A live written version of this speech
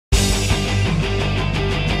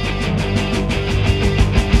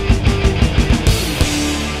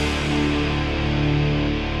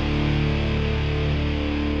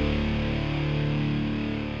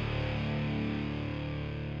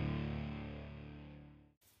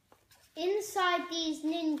inside these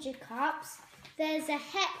ninja cups, there's a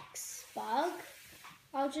Hexbug.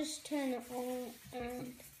 I'll just turn it on.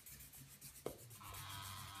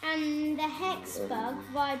 And the Hexbug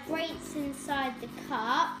vibrates inside the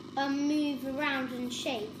cup and move around and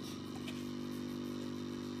shake.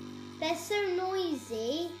 They're so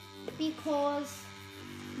noisy because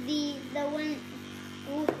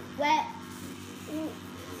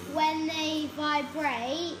when they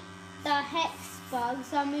vibrate, the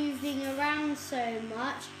Hexbugs are moving around so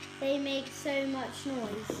much, they make so much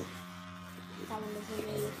noise. That one doesn't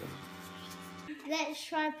move. Let's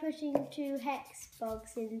try putting 2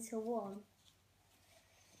 Hexbugs into one.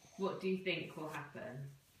 What do you think will happen?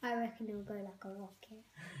 I reckon it'll go like a rocket.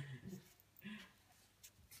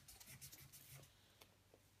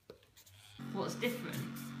 What's different?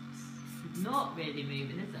 It's not really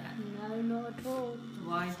moving, is it? No, not at all.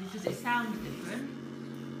 Why? Does it sound different?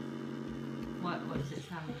 What does it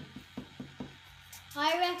sound like?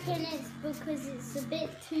 I reckon it's because it's a bit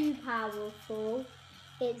too powerful.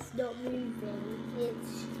 It's not moving.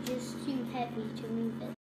 It's just too heavy to move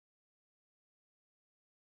it.